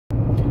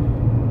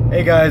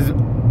Hey guys,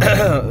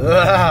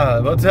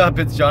 what's up?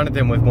 It's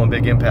Jonathan with One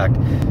Big Impact.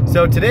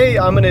 So today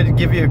I'm going to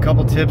give you a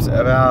couple tips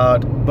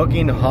about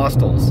booking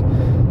hostels.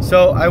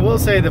 So I will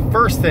say the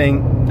first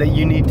thing that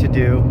you need to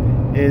do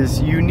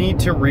is you need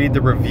to read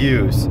the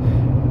reviews.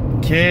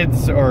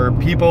 Kids or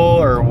people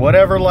or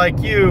whatever like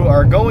you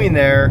are going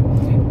there,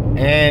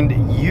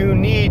 and you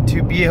need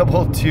to be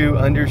able to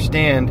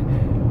understand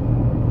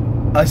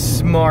a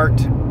smart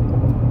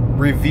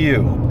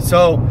review.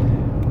 So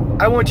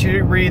I want you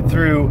to read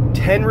through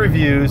 10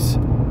 reviews.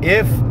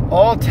 If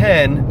all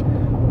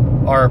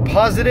 10 are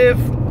positive,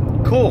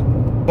 cool,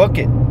 book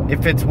it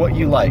if it's what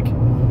you like.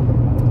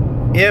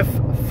 If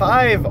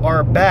 5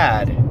 are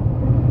bad,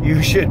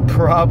 you should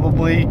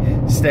probably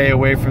stay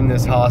away from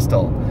this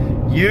hostel.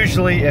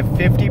 Usually if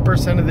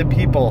 50% of the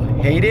people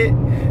hate it,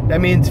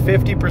 that means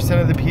 50%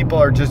 of the people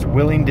are just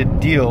willing to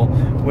deal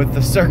with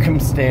the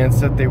circumstance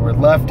that they were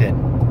left in.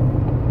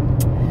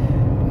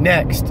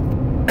 Next,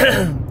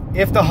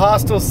 if the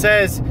hostel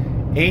says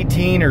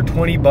 18 or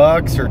 20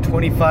 bucks or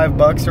 25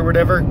 bucks or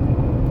whatever,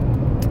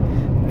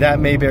 that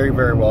may very,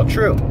 very well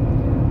true.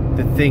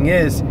 The thing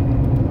is,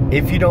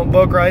 if you don't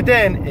book right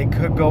then, it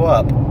could go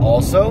up.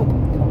 Also,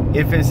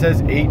 if it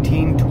says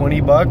 18,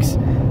 20 bucks,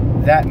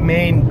 that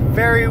may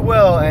very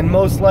well and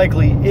most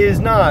likely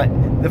is not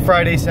the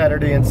Friday,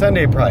 Saturday, and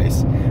Sunday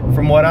price.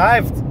 From what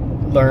I've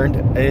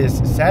learned is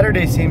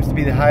Saturday seems to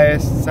be the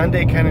highest,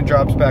 Sunday kind of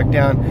drops back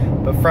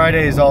down, but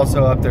Friday is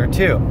also up there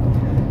too.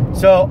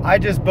 So I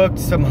just booked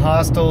some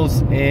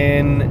hostels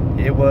in,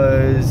 it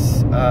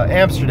was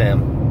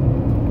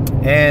Amsterdam,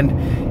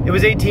 and it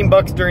was 18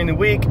 bucks during the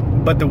week,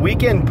 but the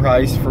weekend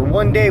price for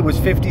one day was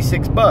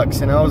 56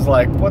 bucks, and I was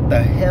like, what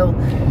the hell?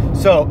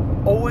 So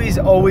always,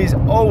 always,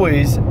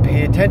 always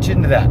pay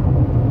attention to that.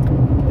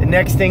 The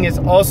next thing is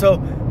also,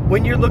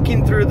 when you're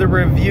looking through the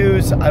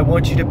reviews, I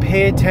want you to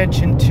pay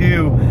attention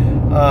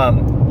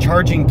to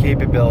charging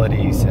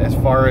capabilities, as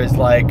far as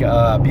like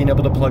being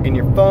able to plug in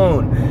your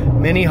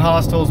phone. Many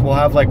hostels will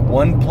have like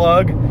one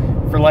plug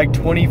for like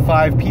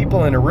 25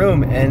 people in a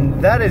room,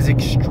 and that is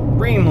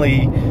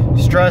extremely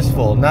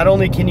stressful. Not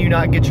only can you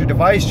not get your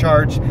device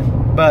charged,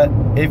 but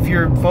if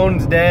your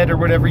phone's dead or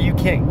whatever, you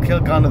can't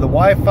click onto the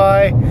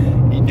Wi-Fi.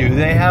 Do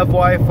they have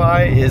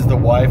Wi-Fi? Is the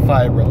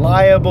Wi-Fi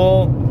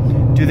reliable?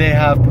 Do they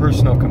have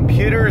personal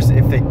computers?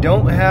 If they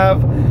don't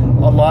have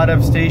a lot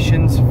of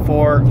stations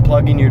for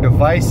plugging your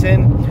device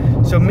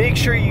in. So make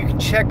sure you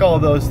check all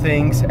those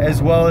things,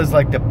 as well as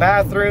like the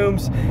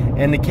bathrooms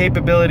and the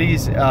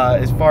capabilities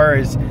as far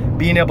as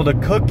being able to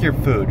cook your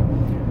food.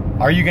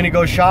 Are you going to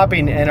go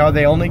shopping and are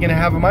they only going to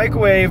have a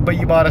microwave but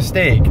you bought a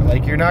steak?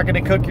 Like, you're not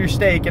going to cook your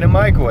steak in a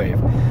microwave.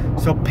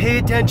 So pay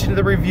attention to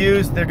the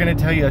reviews. They're going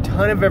to tell you a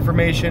ton of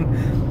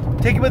information.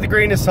 Take it with a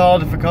grain of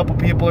salt if a couple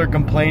people are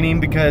complaining,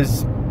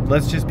 because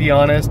let's just be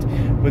honest,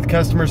 with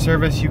customer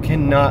service, you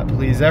cannot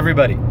please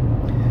everybody.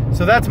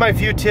 So that's my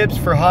few tips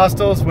for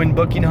hostels when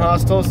booking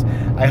hostels.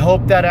 I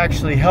hope that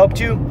actually helped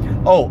you.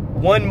 Oh,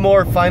 one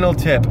more final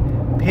tip.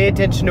 Pay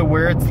attention to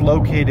where it's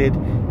located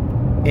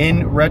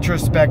in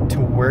retrospect to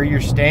where you're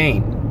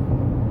staying.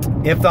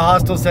 If the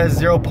hostel says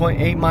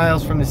 0.8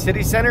 miles from the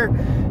city center,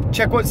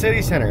 check what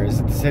city center. Is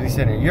it the city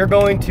center you're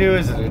going to?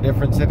 Is it a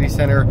different city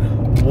center?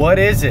 What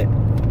is it?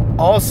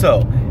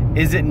 Also,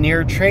 is it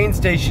near a train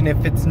station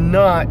if it's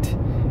not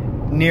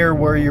near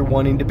where you're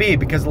wanting to be?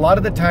 Because a lot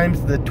of the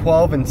times the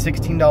 $12 and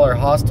 $16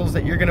 hostels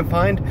that you're gonna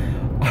find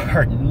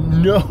are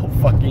no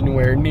fucking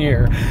where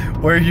near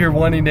where you're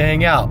wanting to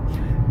hang out.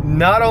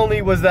 Not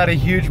only was that a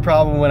huge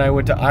problem when I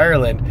went to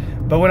Ireland,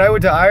 but when I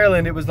went to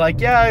Ireland, it was like,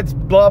 yeah, it's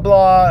blah,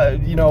 blah,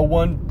 you know,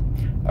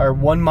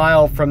 1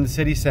 mile from the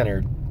city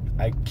center.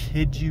 I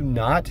kid you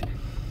not.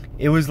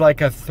 It was like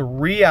a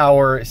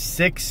 3-hour,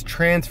 6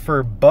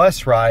 transfer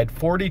bus ride,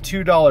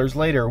 $42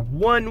 later,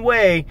 one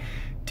way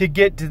to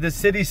get to the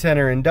city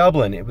center in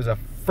Dublin. It was a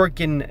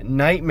freaking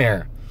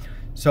nightmare.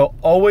 So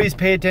always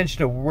pay attention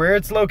to where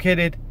it's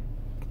located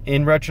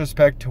in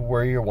retrospect to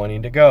where you're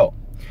wanting to go.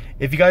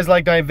 If you guys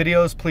like my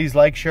videos, please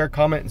like, share,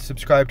 comment, and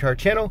subscribe to our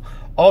channel.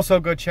 Also,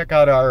 go check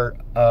out our,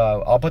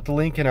 I'll put the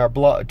link in our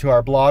blog to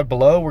our blog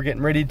below. We're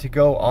getting ready to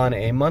go on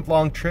a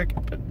month-long trip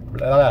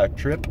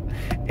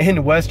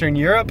in Western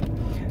Europe.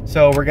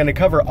 So we're gonna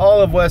cover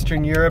all of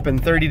Western Europe in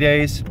 30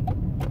 days.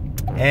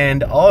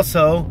 And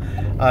also,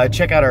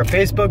 check out our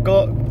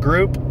Facebook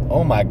group.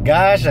 Oh my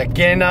gosh, I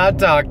cannot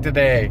talk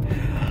today.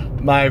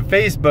 My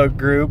Facebook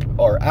group,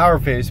 or our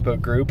Facebook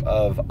group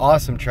of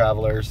awesome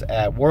travelers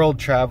at World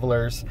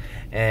Travelers,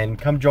 and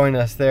come join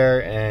us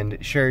there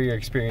and share your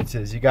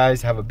experiences. You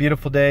guys have a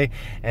beautiful day,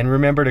 and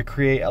remember to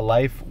create a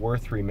life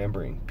worth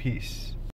remembering. Peace.